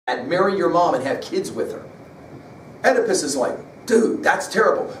marry your mom and have kids with her. Oedipus is like, dude, that's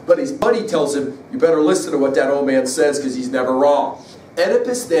terrible. But his buddy tells him, you better listen to what that old man says because he's never wrong.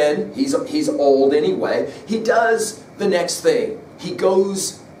 Oedipus then, he's old anyway, he does the next thing. He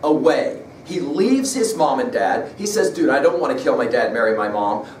goes away. He leaves his mom and dad. He says, dude, I don't want to kill my dad, marry my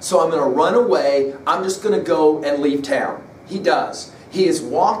mom, so I'm going to run away. I'm just going to go and leave town. He does. He is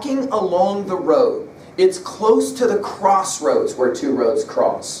walking along the road. It's close to the crossroads where two roads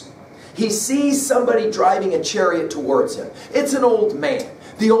cross. He sees somebody driving a chariot towards him. It's an old man.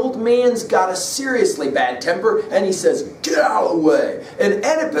 The old man's got a seriously bad temper, and he says, get out of the way. And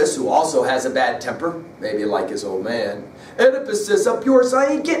Oedipus, who also has a bad temper, maybe like his old man, Oedipus says, up yours,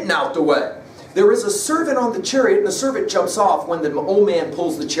 I ain't getting out the way. There is a servant on the chariot, and the servant jumps off when the old man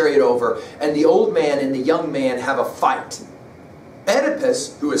pulls the chariot over, and the old man and the young man have a fight.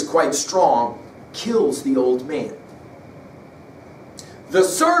 Oedipus, who is quite strong, kills the old man. The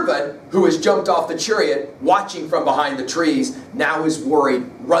servant, who has jumped off the chariot, watching from behind the trees, now is worried,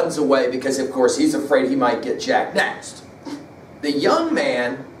 runs away because, of course, he's afraid he might get jacked next. The young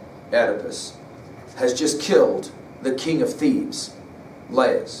man, Oedipus, has just killed the king of Thebes,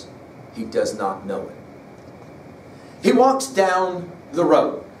 Laius. He does not know it. He walks down the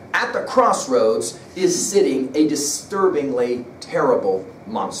road. At the crossroads is sitting a disturbingly terrible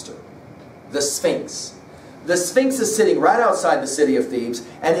monster, the Sphinx. The Sphinx is sitting right outside the city of Thebes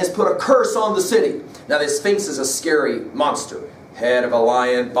and has put a curse on the city. Now, the Sphinx is a scary monster. Head of a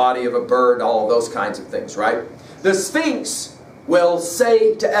lion, body of a bird, all of those kinds of things, right? The Sphinx will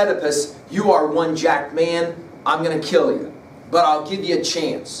say to Oedipus, you are one jacked man, I'm going to kill you, but I'll give you a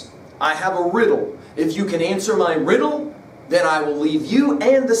chance. I have a riddle. If you can answer my riddle, then I will leave you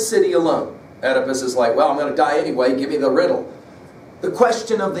and the city alone. Oedipus is like, well, I'm going to die anyway, give me the riddle. The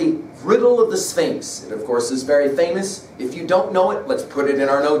question of the riddle of the Sphinx, it of course is very famous. If you don't know it, let's put it in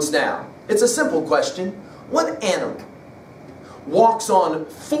our notes now. It's a simple question. What animal walks on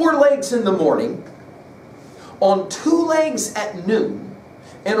 4 legs in the morning, on 2 legs at noon,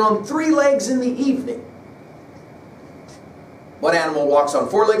 and on 3 legs in the evening? What animal walks on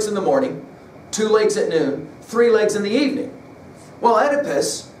 4 legs in the morning, 2 legs at noon, 3 legs in the evening? Well,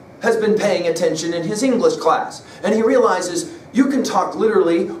 Oedipus has been paying attention in his English class, and he realizes you can talk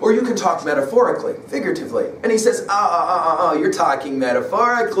literally or you can talk metaphorically, figuratively. And he says, you're talking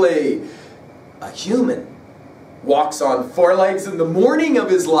metaphorically. A human walks on 4 legs in the morning of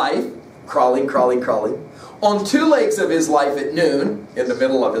his life, crawling, crawling, crawling, on 2 legs of his life at noon, in the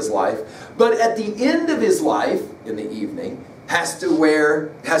middle of his life, but at the end of his life, in the evening, has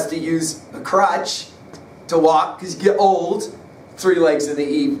to use a crutch to walk because you get old, 3 legs in the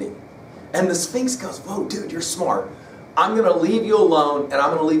evening. And the Sphinx goes, whoa, dude, you're smart. I'm going to leave you alone, and I'm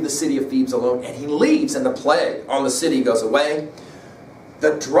going to leave the city of Thebes alone. And he leaves, and the plague on the city goes away.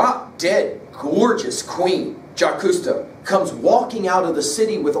 The drop-dead, gorgeous queen, Jacusta, comes walking out of the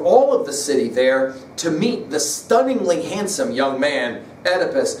city with all of the city there to meet the stunningly handsome young man,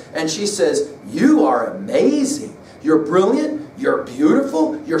 Oedipus. And she says, you are amazing. You're brilliant. You're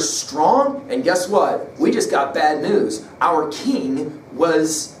beautiful. You're strong. And guess what? We just got bad news. Our king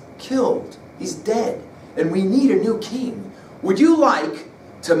was killed. He's dead. And we need a new king. Would you like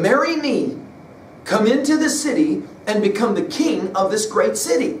to marry me, come into the city, and become the king of this great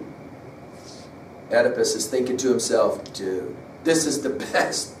city? Oedipus is thinking to himself, dude, this is the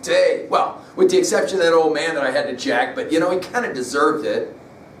best day. Well, with the exception of that old man that I had to jack, but you know, he kind of deserved it.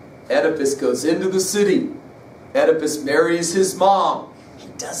 Oedipus goes into the city. Oedipus marries his mom. He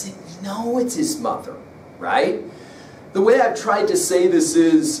doesn't know it's his mother, right? The way I've tried to say this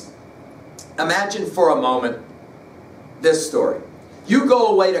is, imagine for a moment this story. You go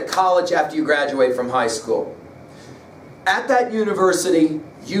away to college after you graduate from high school. At that university,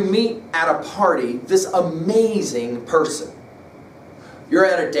 you meet at a party this amazing person. You're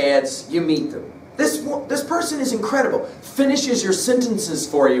at a dance, you meet them. This person is incredible. Finishes your sentences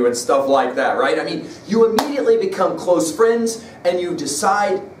for you and stuff like that, right? I mean, you immediately become close friends and you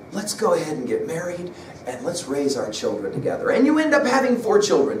decide, let's go ahead and get married and let's raise our children together. And you end up having 4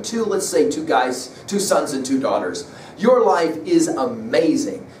 children. Let's say 2 guys, 2 sons and 2 daughters. Your life is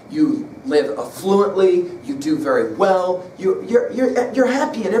amazing. You live affluently, you do very well, you're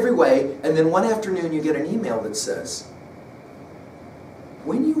happy in every way, and then one afternoon you get an email that says,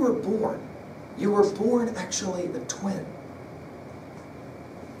 when you were born actually a twin.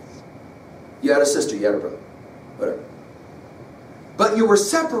 You had a sister, you had a brother, whatever. But you were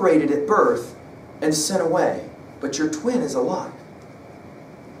separated at birth and sent away, but your twin is alive.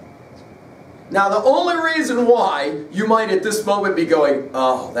 Now, the only reason why you might at this moment be going,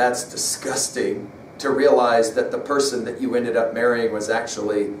 oh, that's disgusting, to realize that the person that you ended up marrying was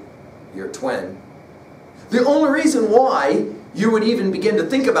actually your twin. The only reason why you would even begin to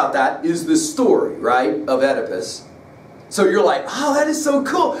think about that is the story, right, of Oedipus. So you're like, oh, that is so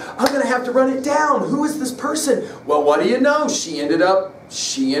cool. I'm going to have to run it down. Who is this person? Well, what do you know? She ended up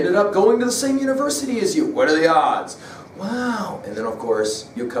going to the same university as you. What are the odds? Wow. And then, of course,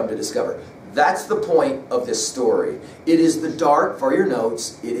 you come to discover. That's the point of this story. It is the dark, for your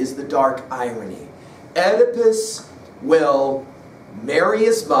notes, it is the dark irony. Oedipus will marry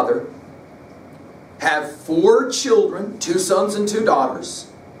his mother, have 4 children, 2 sons and 2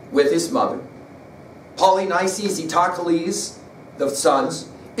 daughters, with his mother. Polynices, Eteocles, the sons.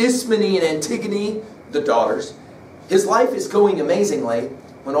 Ismene and Antigone, the daughters. His life is going amazingly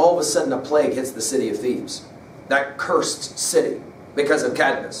when all of a sudden a plague hits the city of Thebes. That cursed city. Because of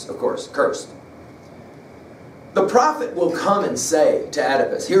Cadmus, of course, cursed. The prophet will come and say to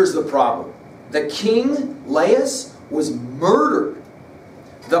Oedipus, here's the problem. The king, Laius, was murdered.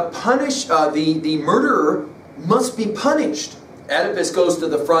 The murderer must be punished. Oedipus goes to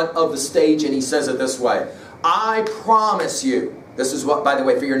the front of the stage and he says it this way. I promise you. This is what, by the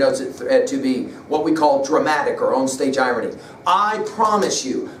way, for your notes, to be what we call dramatic or on-stage irony. I promise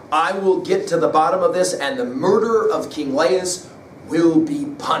you, I will get to the bottom of this and the murderer of King Laius will be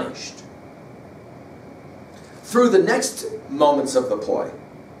punished. Through the next moments of the play,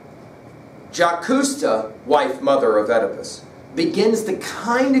 Jacusta, wife, mother of Oedipus, begins to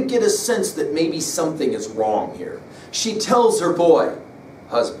kind of get a sense that maybe something is wrong here. She tells her boy,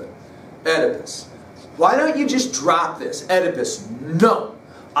 husband, Oedipus, why don't you just drop this? Oedipus, no.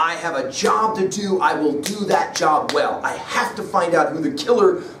 I have a job to do. I will do that job well. I have to find out who the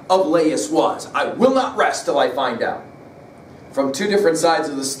killer of Laius was. I will not rest till I find out. From 2 different sides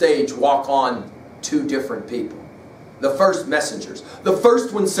of the stage walk on 2 different people. The first messengers. The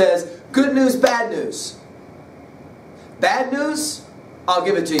first one says, good news, bad news. Bad news, I'll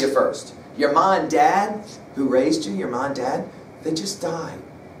give it to you first. Your mom and dad who raised you, your mom and dad, they just died.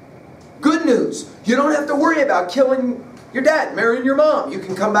 Good news, you don't have to worry about killing your dad, marrying your mom. You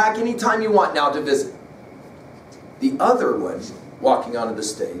can come back anytime you want now to visit. The other one walking onto the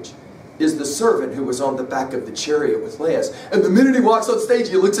stage is the servant who was on the back of the chariot with Laius. And the minute he walks on stage,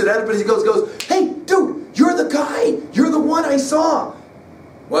 he looks at Oedipus, he goes, hey, dude, you're the guy. You're the one I saw.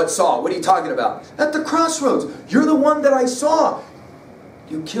 What saw? What are you talking about? At the crossroads. You're the one that I saw.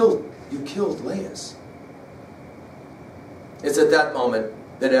 You killed Laius. It's at that moment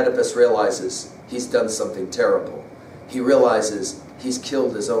that Oedipus realizes he's done something terrible. He realizes he's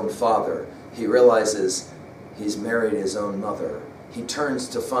killed his own father. He realizes he's married his own mother. He turns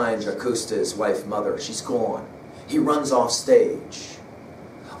to find Jacusta, his wife, mother. She's gone. He runs off stage.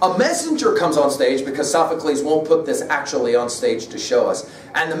 A messenger comes on stage because Sophocles won't put this actually on stage to show us.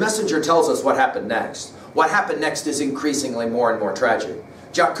 And the messenger tells us what happened next. What happened next is increasingly more and more tragic.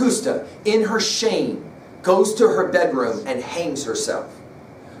 Jacusta, in her shame, goes to her bedroom and hangs herself.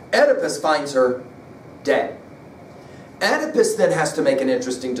 Oedipus finds her dead. Oedipus then has to make an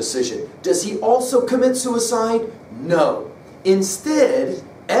interesting decision. Does he also commit suicide? No. Instead,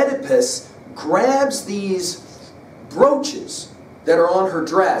 Oedipus grabs these brooches that are on her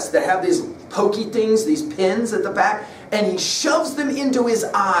dress that have these pokey things, these pins at the back, and he shoves them into his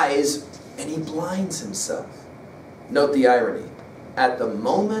eyes and he blinds himself. Note the irony. At the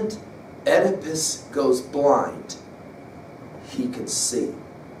moment Oedipus goes blind, he can see.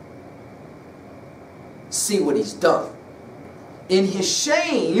 See what he's done. In his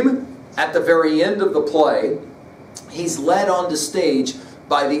shame, at the very end of the play, he's led onto stage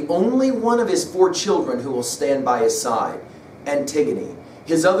by the only one of his 4 children who will stand by his side, Antigone.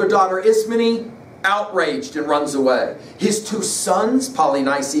 His other daughter, Ismene, outraged and runs away. His 2 sons,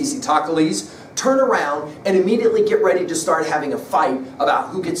 Polynices, Eteocles, turn around and immediately get ready to start having a fight about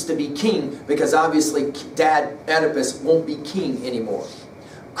who gets to be king, because obviously Dad Oedipus won't be king anymore.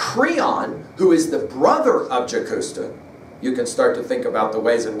 Creon, who is the brother of Jacusta, you can start to think about the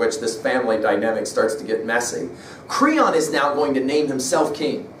ways in which this family dynamic starts to get messy. Creon is now going to name himself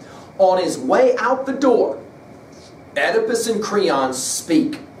king. On his way out the door, Oedipus and Creon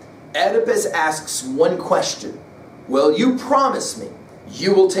speak. Oedipus asks one question. Will you promise me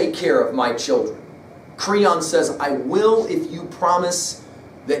you will take care of my children? Creon says, I will if you promise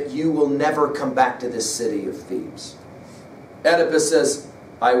that you will never come back to this city of Thebes. Oedipus says,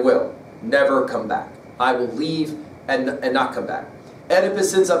 I will never come back. I will leave and not come back.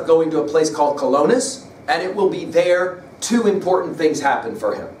 Oedipus ends up going to a place called Colonus, and it will be there 2 important things happen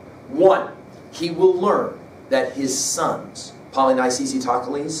for him. 1, he will learn that his sons, Polynices,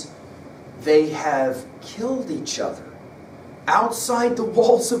 Eteocles, they have killed each other outside the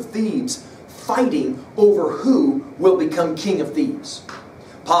walls of Thebes fighting over who will become king of Thebes.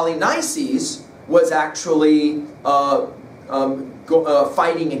 Polynices was actually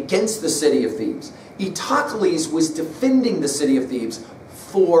fighting against the city of Thebes. Eteocles was defending the city of Thebes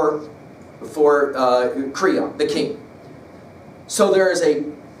for Creon, the king. So there is a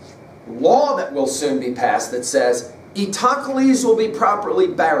law that will soon be passed that says Eteocles will be properly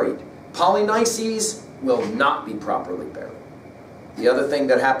buried. Polynices will not be properly buried. The other thing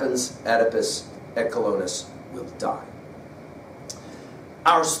that happens, Oedipus at Colonus will die.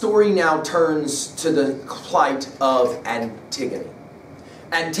 Our story now turns to the plight of Antigone.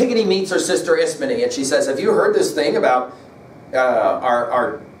 Antigone meets her sister Ismene, and she says, have you heard this thing about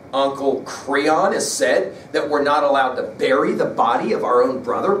our uncle Creon has said that we're not allowed to bury the body of our own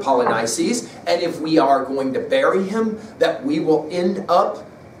brother Polynices, and if we are going to bury him, that we will end up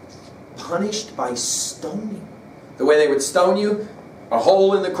punished by stoning. The way they would stone you, a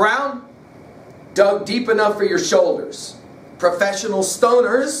hole in the ground, dug deep enough for your shoulders. Professional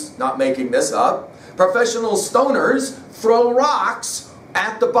stoners, not making this up, professional stoners throw rocks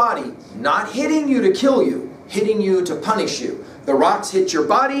at the body, not hitting you to kill you, hitting you to punish you. The rocks hit your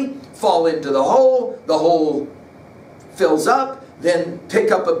body, fall into the hole fills up, then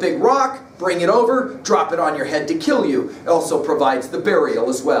pick up a big rock, bring it over, drop it on your head to kill you. It also provides the burial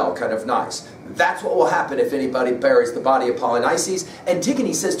as well, kind of nice. That's what will happen if anybody buries the body of Polynices.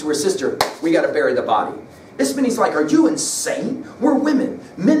 Antigone says to her sister, we got to bury the body. Ismene's like, are you insane? We're women.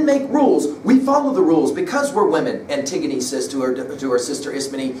 Men make rules. We follow the rules because we're women. Antigone says to her sister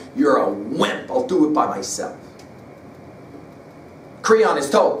Ismene, you're a wimp. I'll do it by myself. Creon is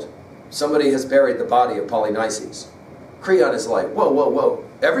told, somebody has buried the body of Polynices. Creon is like, whoa, whoa, whoa.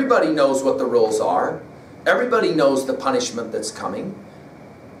 Everybody knows what the rules are. Everybody knows the punishment that's coming.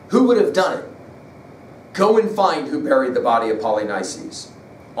 Who would have done it? Go and find who buried the body of Polynices.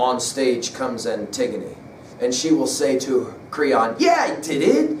 On stage comes Antigone. And she will say to Creon, yeah, I did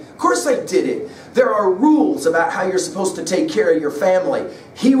it. Of course I did it. There are rules about how you're supposed to take care of your family.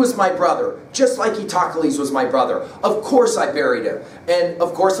 He was my brother, just like Eteocles was my brother. Of course I buried him. And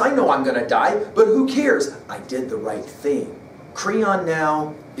of course I know I'm going to die, but who cares? I did the right thing. Creon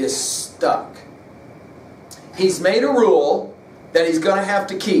now is stuck. He's made a rule that he's going to have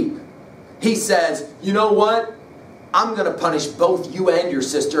to keep. He says, you know what? I'm going to punish both you and your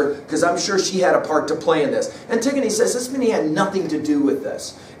sister because I'm sure she had a part to play in this. Antigone says, Ismene had nothing to do with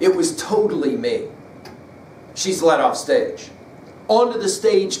this. It was totally me. She's let off stage. Onto the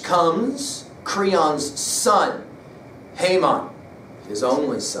stage comes Creon's son, Haemon, his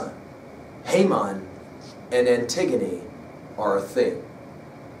only son. Haemon and Antigone are a thing.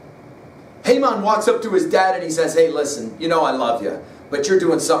 Haemon walks up to his dad and he says, hey, listen, you know I love you, but you're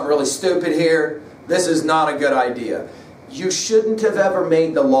doing something really stupid here. This is not a good idea. You shouldn't have ever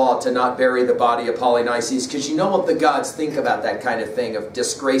made the law to not bury the body of Polynices because you know what the gods think about that kind of thing of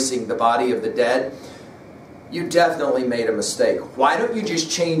disgracing the body of the dead. You definitely made a mistake. Why don't you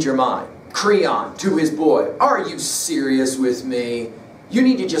just change your mind? Creon to his boy, are you serious with me? You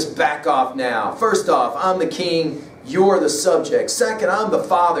need to just back off now. First off, I'm the king. You're the subject. Second, I'm the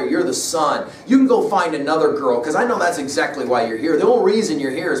father. You're the son. You can go find another girl because I know that's exactly why you're here. The only reason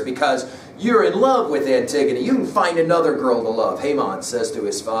you're here is because you're in love with Antigone. You can find another girl to love. Haemon says to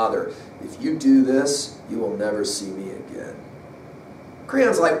his father, if you do this, you will never see me again.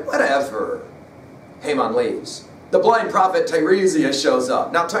 Creon's like, whatever. Haemon leaves. The blind prophet Tiresias shows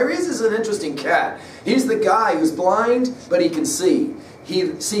up. Now, Tiresias is an interesting cat. He's the guy who's blind, but he can see.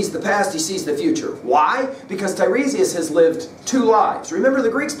 He sees the past, he sees the future. Why? Because Tiresias has lived 2 lives. Remember, the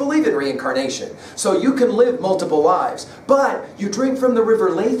Greeks believe in reincarnation. So you can live multiple lives. But you drink from the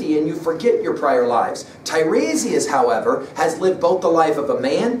river Lethe and you forget your prior lives. Tiresias, however, has lived both the life of a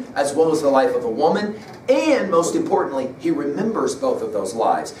man as well as the life of a woman. And most importantly, he remembers both of those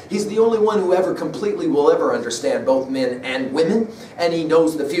lives. He's the only one who ever completely will ever understand both men and women. And he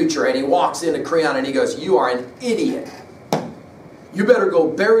knows the future. And he walks into Creon and he goes, you are an idiot. You better go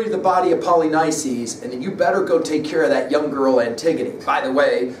bury the body of Polynices, and then you better go take care of that young girl Antigone. By the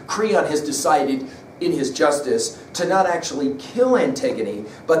way, Creon has decided in his justice to not actually kill Antigone,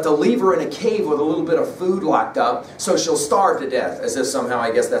 but to leave her in a cave with a little bit of food locked up so she'll starve to death, as if somehow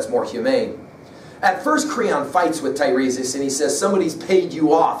I guess that's more humane. At first, Creon fights with Tiresias, and he says, somebody's paid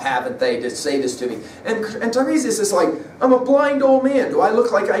you off, haven't they, to say this to me? And Tiresias is like, I'm a blind old man. Do I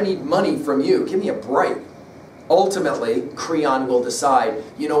look like I need money from you? Give me a break. Ultimately, Creon will decide,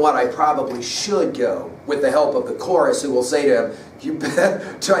 you know what, I probably should go, with the help of the chorus who will say to him,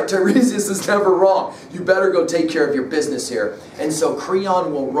 Tiresias is never wrong. You better go take care of your business here. And so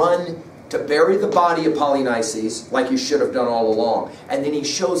Creon will run to bury the body of Polynices, like you should have done all along. And then he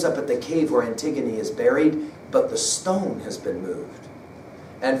shows up at the cave where Antigone is buried, but the stone has been moved.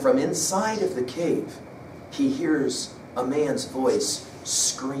 And from inside of the cave, he hears a man's voice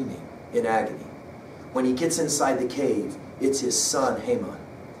screaming in agony. When he gets inside the cave, it's his son Haman.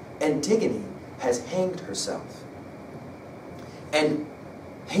 Antigone has hanged herself. And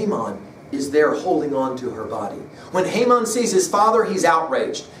Haman is there holding on to her body. When Haman sees his father, he's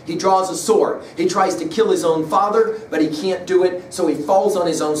outraged. He draws a sword. He tries to kill his own father, but he can't do it, so he falls on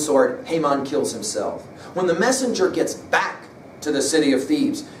his own sword. Haman kills himself. When the messenger gets back to the city of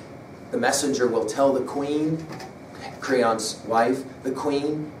Thebes, the messenger will tell the queen, Creon's wife, the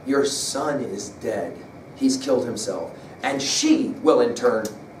queen, your son is dead. He's killed himself. And she will in turn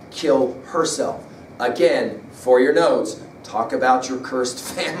kill herself. Again, for your notes, talk about your cursed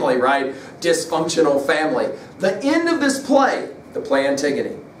family, right? Dysfunctional family. The end of this play, the play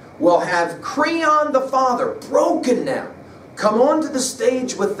Antigone, will have Creon the father, broken now, come onto the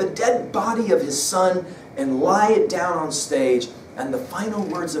stage with the dead body of his son and lie it down on stage. And the final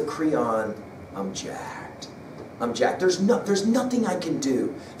words of Creon, I'm jacked. I'm jacked. There's nothing I can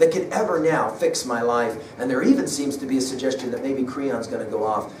do that could ever now fix my life. And there even seems to be a suggestion that maybe Creon's going to go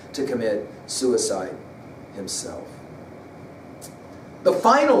off to commit suicide himself. The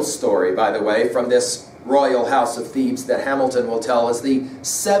final story, by the way, from this royal house of Thebes that Hamilton will tell is the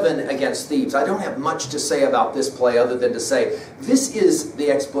 7 against Thebes. I don't have much to say about this play other than to say this is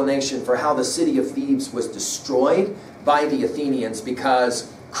the explanation for how the city of Thebes was destroyed by the Athenians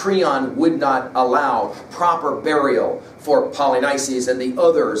because Creon would not allow proper burial for Polynices and the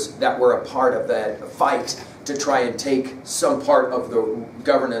others that were a part of that fight to try and take some part of the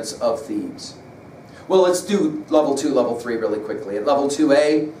governance of Thebes. Well, let's do level 2, level 3 really quickly. At level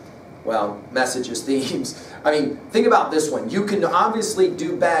 2A, well, messages, themes. I mean, think about this one. You can obviously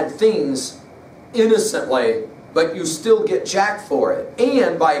do bad things innocently, but you still get jacked for it.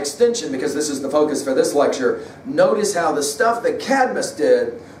 And by extension, because this is the focus for this lecture, notice how the stuff that Cadmus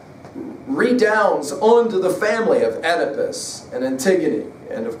did redounds onto the family of Oedipus and Antigone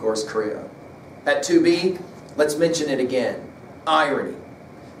and, of course, Creon. At 2B, let's mention it again. Irony.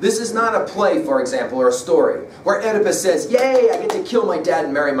 This is not a play, for example, or a story where Oedipus says, yay, I get to kill my dad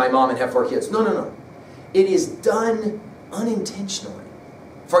and marry my mom and have 4 kids. No, no, no. It is done unintentionally.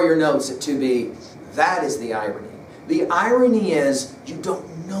 For your notes at 2B, that is the irony. The irony is you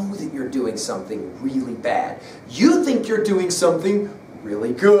don't know that you're doing something really bad. You think you're doing something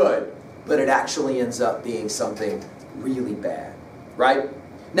really good, but it actually ends up being something really bad, right?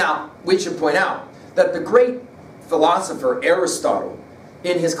 Now, we should point out that the great philosopher Aristotle,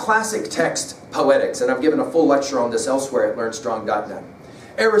 in his classic text, Poetics, and I've given a full lecture on this elsewhere at learnstrong.net,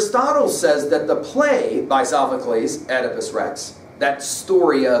 Aristotle says that the play by Sophocles, Oedipus Rex, that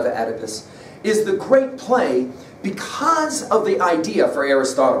story of Oedipus, is the great play because of the idea for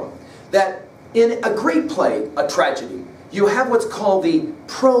Aristotle that in a great play, a tragedy, you have what's called the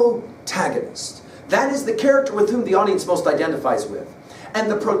protagonist. That is the character with whom the audience most identifies with.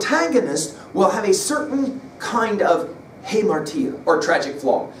 And the protagonist will have a certain kind of hamartia, or tragic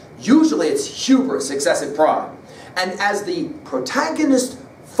flaw. Usually it's hubris, excessive pride. And as the protagonist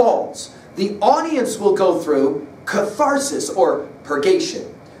falls, the audience will go through catharsis, or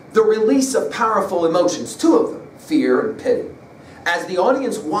purgation, the release of powerful emotions, 2 of them, fear and pity. As the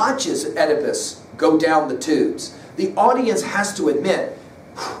audience watches Oedipus go down the tubes, the audience has to admit,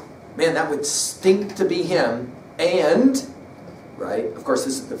 man, that would stink to be him, and, right, of course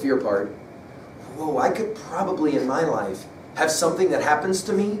this is the fear part, whoa, I could probably in my life have something that happens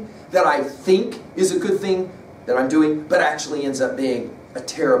to me that I think is a good thing that I'm doing, but actually ends up being a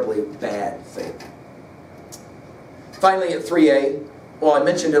terribly bad thing. Finally at 3A, well, I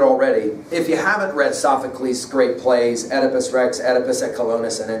mentioned it already. If you haven't read Sophocles' great plays, Oedipus Rex, Oedipus at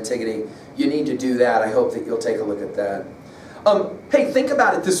Colonus, and Antigone, you need to do that. I hope that you'll take a look at that. Hey, think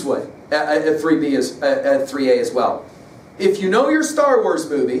about it this way at 3A as well. If you know your Star Wars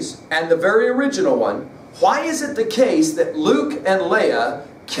movies, and the very original one, why is it the case that Luke and Leia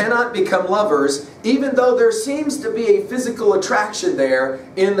cannot become lovers, even though there seems to be a physical attraction there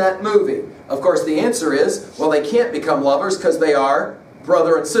in that movie? Of course, the answer is, well, they can't become lovers because they are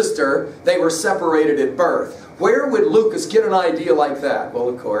brother and sister. They were separated at birth. Where would Lucas get an idea like that? Well,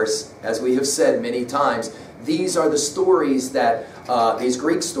 of course, as we have said many times, these are the stories that, these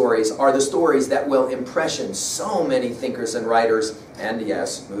Greek stories are the stories that will impression so many thinkers and writers, and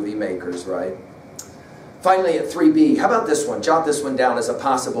yes, movie makers, right? Finally at 3B, how about this one? Jot this one down as a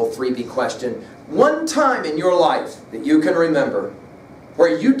possible 3B question. One time in your life that you can remember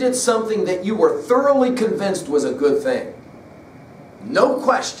where you did something that you were thoroughly convinced was a good thing. No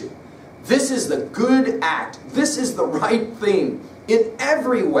question. This is the good act. This is the right thing. In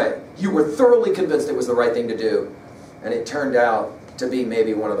every way, you were thoroughly convinced it was the right thing to do. And it turned out to be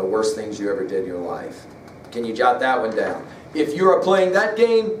maybe one of the worst things you ever did in your life. Can you jot that one down? If you are playing that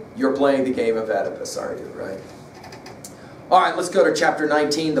game, you're playing the game of Oedipus, aren't you, right? All right, let's go to chapter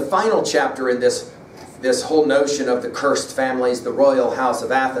 19, the final chapter in this whole notion of the cursed families, the royal house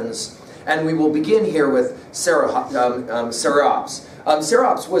of Athens. And we will begin here with Serops.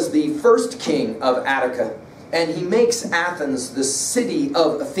 Serops was the first king of Attica, and he makes Athens the city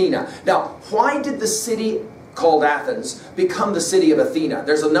of Athena. Now, why did the city called Athens become the city of Athena?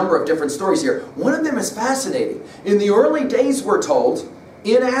 There's a number of different stories here. One of them is fascinating. In the early days, we're told,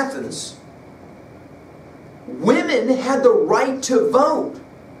 in Athens, women had the right to vote.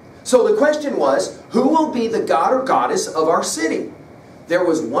 So the question was, who will be the god or goddess of our city? There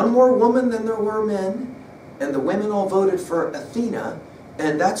was one more woman than there were men, and the women all voted for Athena,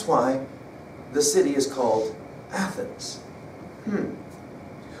 and that's why the city is called Athens.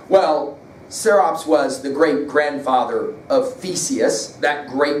 Well, Serops was the great-grandfather of Theseus, that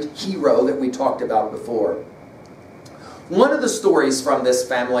great hero that we talked about before. One of the stories from this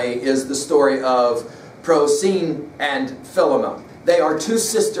family is the story of Procene and Philomela. They are two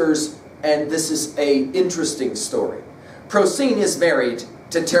sisters, and this is an interesting story. Procene is married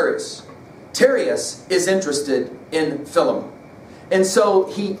to Atreus. Atreus is interested in Philomela. And so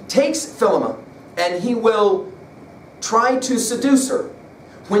he takes Philomela, and he will try to seduce her.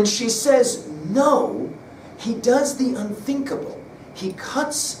 When she says no, he does the unthinkable. He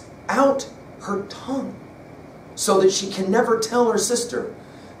cuts out her tongue so that she can never tell her sister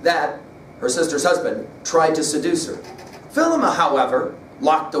that her sister's husband tried to seduce her. Philomela, however,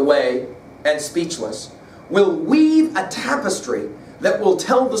 locked away and speechless, will weave a tapestry that will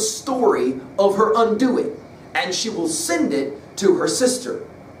tell the story of her undoing, and she will send it to her sister.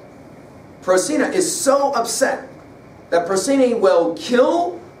 Procene is so upset that Procene will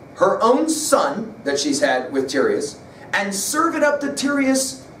kill her own son that she's had with Atreus and serve it up to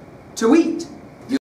Atreus to eat.